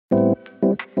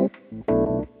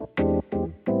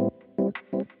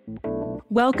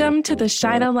Welcome to the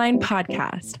Shine Online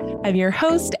podcast. I'm your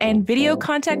host and video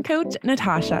content coach,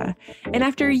 Natasha. And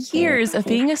after years of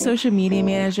being a social media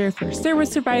manager for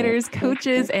service providers,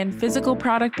 coaches, and physical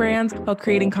product brands while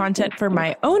creating content for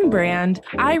my own brand,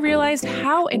 I realized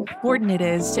how important it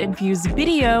is to infuse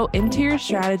video into your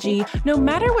strategy, no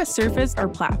matter what surface or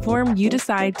platform you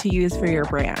decide to use for your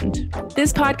brand.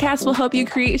 This podcast will help you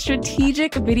create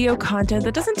strategic video content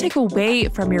that doesn't take away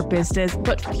from your business,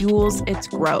 but fuels its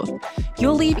growth.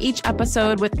 You'll leave each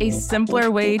episode with a simpler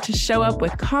way to show up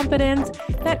with confidence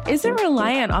that isn't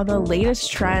reliant on the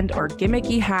latest trend or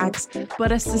gimmicky hacks,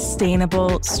 but a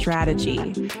sustainable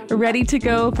strategy. Ready to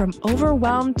go from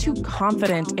overwhelmed to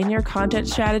confident in your content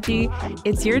strategy?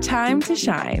 It's your time to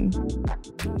shine.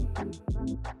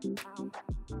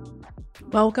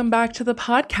 Welcome back to the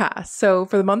podcast. So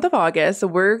for the month of August,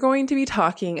 we're going to be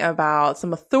talking about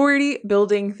some authority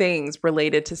building things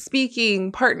related to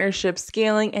speaking, partnerships,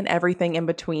 scaling, and everything in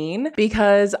between,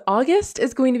 because August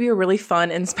is going to be a really fun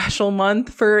and special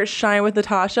month for Shine with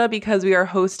Natasha because we are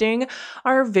hosting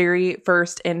our very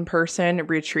first in-person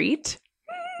retreat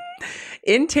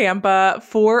in Tampa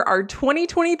for our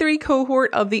 2023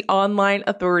 cohort of the Online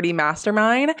Authority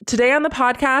Mastermind. Today on the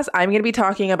podcast, I'm going to be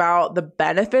talking about the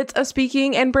benefits of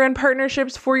speaking and brand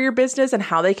partnerships for your business and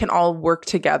how they can all work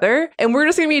together. And we're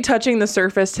just going to be touching the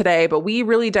surface today, but we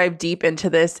really dive deep into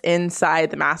this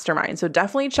inside the mastermind. So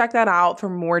definitely check that out for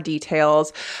more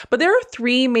details. But there are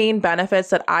three main benefits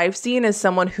that I've seen as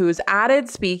someone who's added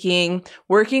speaking,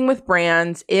 working with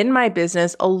brands in my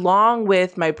business, along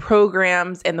with my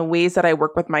programs and the ways that I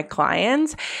work with my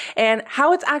clients, and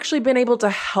how it's actually been able to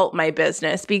help my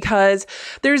business. Because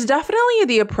there's definitely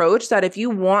the approach that if you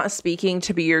want speaking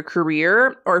to be your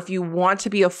career, or if you want to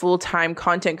be a full-time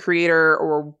content creator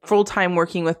or full-time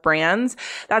working with brands,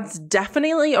 that's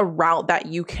definitely a route that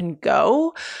you can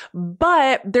go.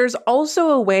 But there's also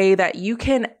a way that you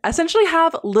can essentially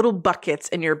have little buckets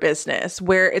in your business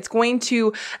where it's going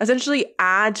to essentially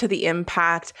add to the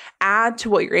impact, add to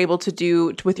what you're able to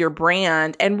do with your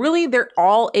brand, and really they're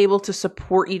all able to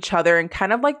support each other in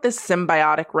kind of like this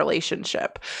symbiotic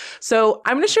relationship. So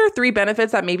I'm going to share three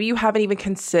benefits that maybe you haven't even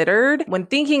considered when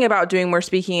thinking about doing more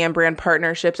speaking and brand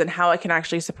partnerships and how it can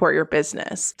actually support your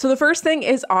business. So the first thing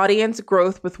is audience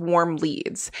growth with warm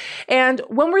leads. And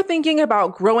when we're thinking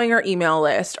about growing our email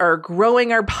list or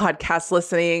growing our podcast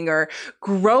listening or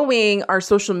growing our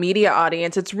social media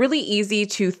audience, it's really easy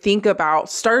to think about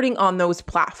starting on those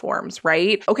platforms,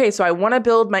 right? Okay, so I want to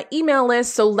build my email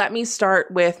list, so let me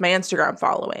start with my Instagram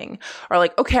following. Or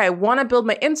like, okay, I want to build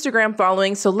my Instagram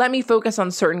following, so let me focus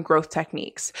on certain growth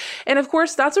techniques. And of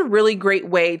course, that's a really great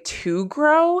way to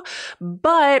grow.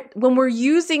 But when we're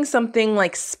using something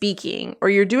like speaking, or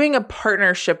you're doing a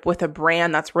partnership with a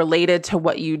brand that's related to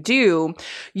what you do,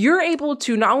 you're able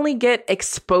to not only get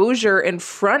exposure in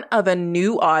front of a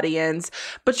new audience,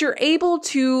 but you're able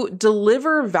to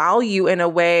deliver value in a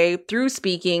way through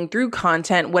speaking, through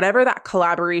content, whatever that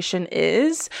collaboration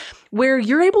is, where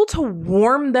you're able to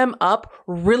warm them up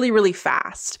really, really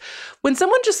fast. When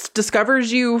someone just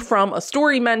discovers you from a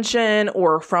story mention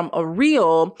or from a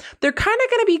reel, they're kind of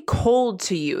going to be cold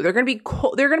to you. They're going to be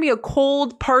cold. They're going to be a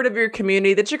cold part of your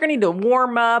community that you're going to need to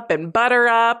warm up and butter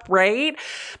up, right?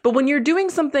 But when you're doing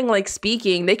something like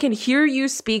speaking, they can hear you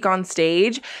speak on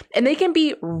stage and they can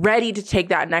be ready to take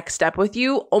that next step with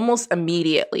you almost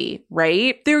immediately,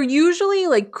 right? They're usually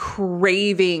like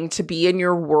craving to be in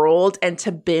your world and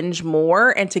to binge more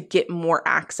and to get more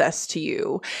access to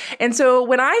you. And so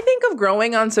when I think of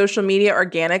growing on social media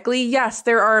organically, yes,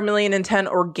 there are 1,010,000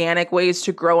 organic ways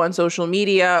to grow on social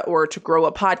media or to grow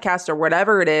a podcast or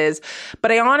whatever it is.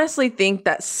 But I honestly think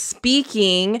that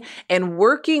speaking and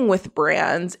working with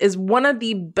brands is one of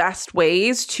the best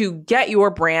ways to get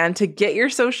your brand, to get your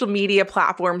social media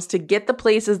platforms, to get the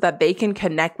places that they can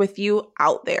connect with you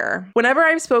out there. Whenever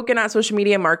I've spoken at Social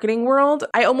Media Marketing World,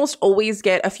 I almost always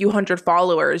get a few hundred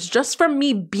followers just from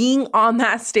me being on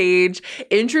that stage,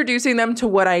 introducing them to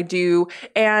what I do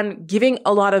and giving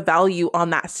a lot of value on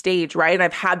that stage, right? And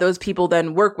I've had those people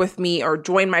then work with me or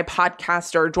join my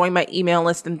podcast or join my email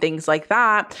list and things like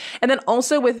that. And then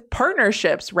also with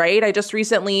partnerships, right? I just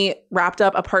recently wrapped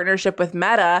up a partnership with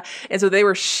Meta. And so they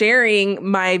were sharing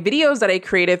my videos that I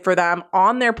created for them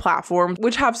on their platform,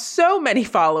 which have so many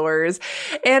followers.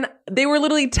 And they were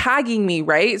literally tagging me,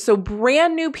 right? So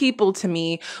brand new people to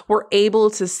me were able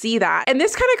to see that. And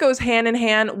this kind of goes hand in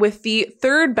hand with the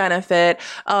third benefit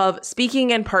of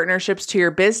speaking and partnerships to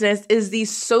your business is the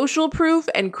social proof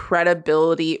and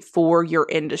credibility for your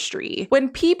industry. When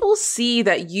people see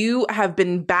that you have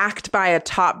been backed by a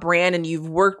top brand and you've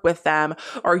worked with them,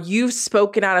 or you've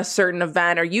spoken at a certain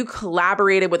event, or you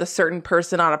collaborated with a certain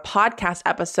person on a podcast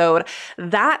episode,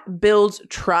 that builds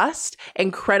trust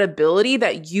and credibility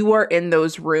that you are in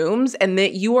those rooms and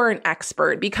that you are an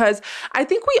expert. Because I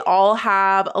think we all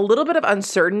have a little bit of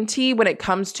uncertainty when it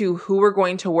comes to who we're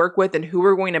going to work with and who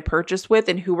we're going to purchase with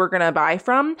and who we're going to buy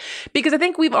from, because I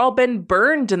think we've all been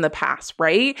burned in the past,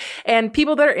 right? And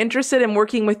people that are interested in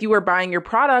working with you or buying your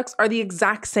products are the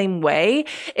exact same way.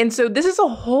 And so this is a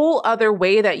whole other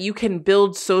way that you can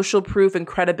build social proof and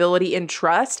credibility and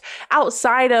trust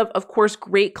outside of course,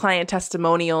 great client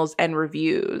testimonials and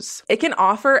reviews. It can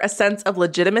offer a sense of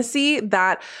legitimacy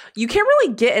that you can't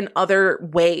really get in other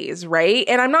ways, right?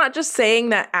 And I'm not just saying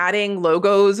that adding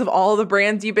logos of all the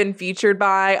brands you've been featured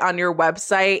by on your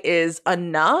website is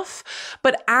enough,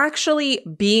 but actually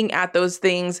being at those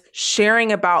things,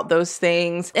 sharing about those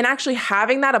things, and actually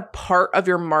having that a part of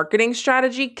your marketing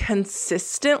strategy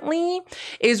consistently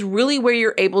is really where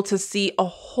you're able to see a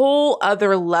whole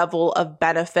other level of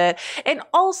benefit. And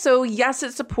also, yes,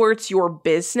 it supports your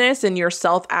business and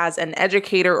yourself as an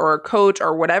educator or a coach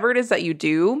or whatever it is that you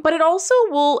do, but it also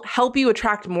will help you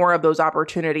attract more of those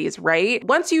opportunities, right?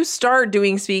 Once you start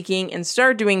doing speaking and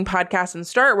start doing podcasts and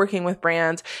start working with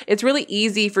brands, it's really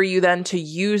easy for you then to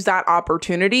use that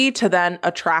opportunity to then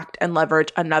attract and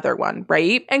leverage another one,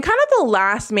 right? And kind of the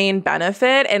last main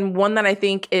benefit, and one that I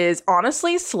think is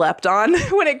honestly slept on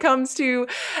when it comes to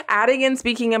adding in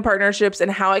speaking and partnerships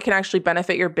and how it can actually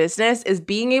benefit your business, is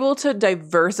being able to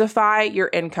diversify your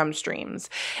income streams.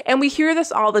 And we hear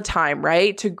this all the time,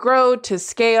 right? To grow, to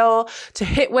scale, to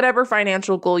hit whatever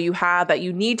financial goal you have, that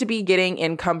you need to be getting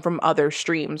income from other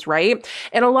streams, right?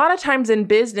 And a lot of times in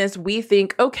business, we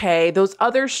think, okay, those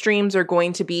other streams are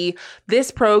going to be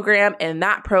this program and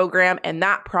that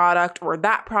product, or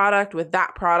that product with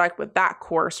that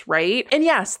course, right? And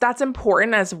yes, that's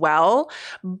important as well,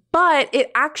 but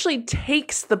it actually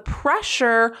takes the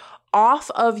pressure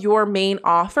off of your main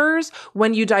offers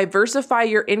when you diversify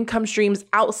your income streams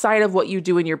outside of what you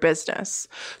do in your business.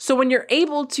 So when you're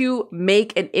able to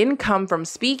make an income from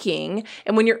speaking,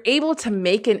 and when you're able to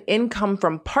make an income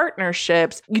from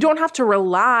partnerships, you don't have to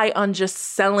rely on just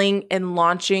selling and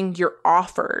launching your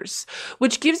offers,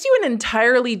 which gives you an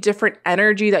entirely different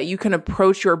energy that you can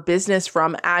approach your business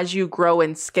from as you grow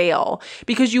and scale,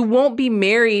 because you won't be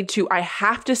married to, I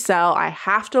have to sell, I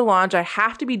have to launch, I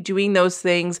have to be doing those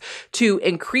things to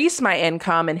increase my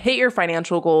income and hit your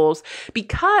financial goals,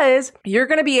 because you're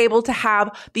going to be able to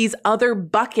have these other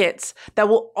buckets that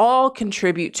will all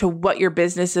contribute to what your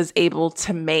business is able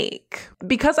to make.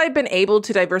 Because I've been able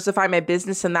to diversify my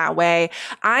business in that way,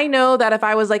 I know that if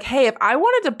I was like, hey, if I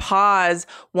wanted to pause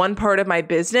one part of my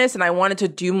business and I wanted to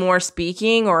do more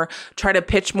speaking or try to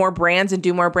pitch more brands and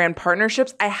do more brand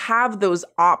partnerships, I have those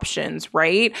options,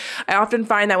 right? I often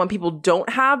find that when people don't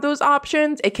have those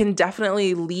options, it can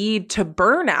definitely lead to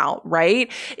burnout,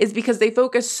 right? Is because they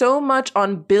focus so much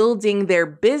on building their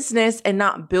business and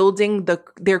not building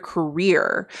their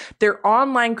career, their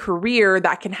online career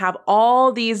that can have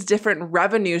all these different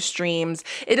revenue streams.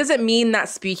 It doesn't mean that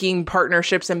speaking,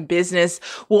 partnerships, and business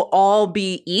will all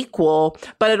be equal,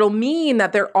 but it'll mean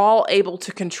that they're all able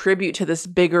to contribute to this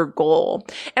bigger goal.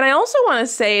 And I also want to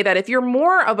say that if you're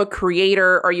more of a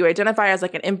creator or you identify as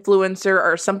like an influencer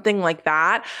or something like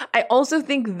that, I also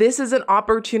think this is an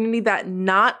opportunity that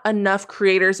not enough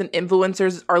creators and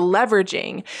influencers are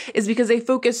leveraging, is because they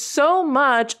focus so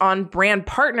much on brand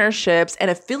partnerships and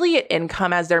affiliate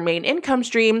income as their main income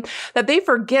stream that they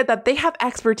forget that they have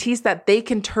expertise that they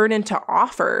can turn into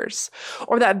offers,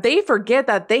 or that they forget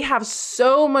that they have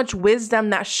so much wisdom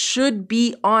that should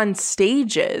be on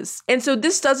stages. And so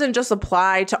this doesn't just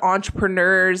apply to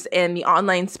entrepreneurs in the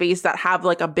online space that have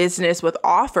like a business with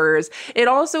offers. It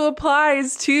also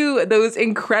applies to those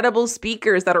incredible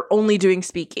speakers that are only doing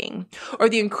speaking, or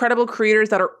the incredible creators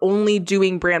that are only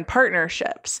doing brand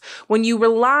partnerships. When you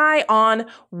rely on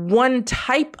one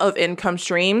type of income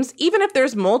streams, even if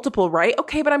there's multiple, right?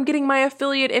 Okay, but I'm getting my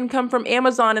affiliate income from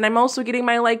Amazon, and I'm also getting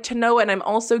my like to know it, and I'm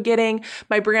also getting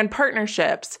my brand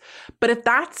partnerships. But if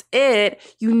that's it,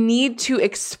 you need to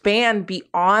expand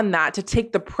beyond that to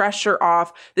take the pressure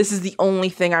off. This is the only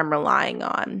thing I'm relying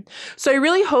on. So I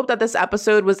really hope that this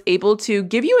episode was able to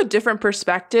give you a different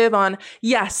perspective on,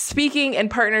 yes, yes, speaking and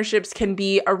partnerships can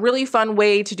be a really fun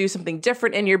way to do something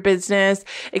different in your business.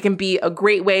 It can be a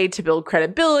great way to build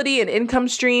credibility and income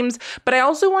streams. But I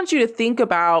also want you to think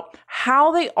about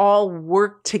how they all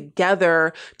work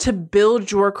together to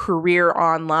build your career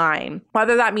online.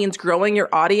 Whether that means growing your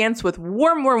audience with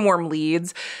warm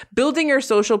leads, building your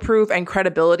social proof and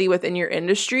credibility within your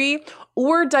industry,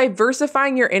 or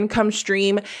diversifying your income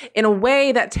stream in a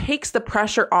way that takes the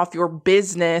pressure off your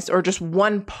business or just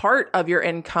one part of your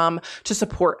income to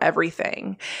support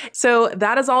everything. So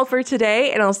that is all for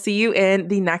today, and I'll see you in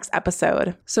the next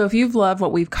episode. So if you've loved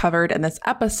what we've covered in this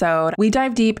episode, we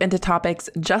dive deep into topics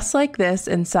just like this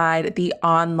inside the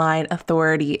Online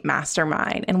Authority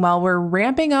Mastermind. And while we're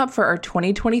ramping up for our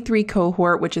 2023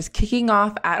 cohort, which is kicking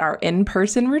off at our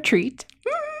in-person retreat,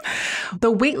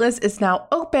 the waitlist is now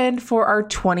open for our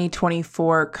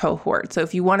 2024 cohort. So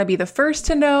if you want to be the first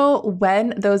to know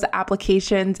when those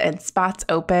applications and spots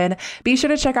open, be sure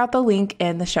to check out the link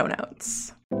in the show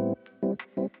notes.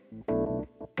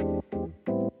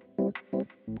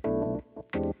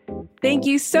 Thank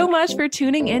you so much for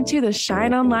tuning into the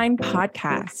Shine Online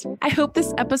podcast. I hope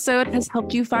this episode has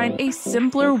helped you find a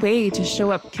simpler way to show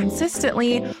up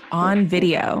consistently on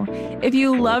video. If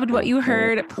you loved what you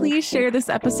heard, please share this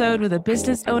episode with a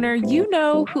business owner you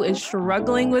know who is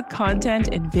struggling with content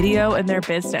and video in their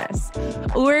business.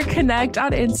 Or connect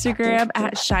on Instagram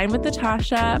at Shine with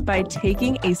Natasha by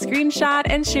taking a screenshot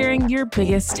and sharing your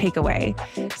biggest takeaway.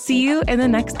 See you in the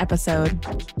next episode.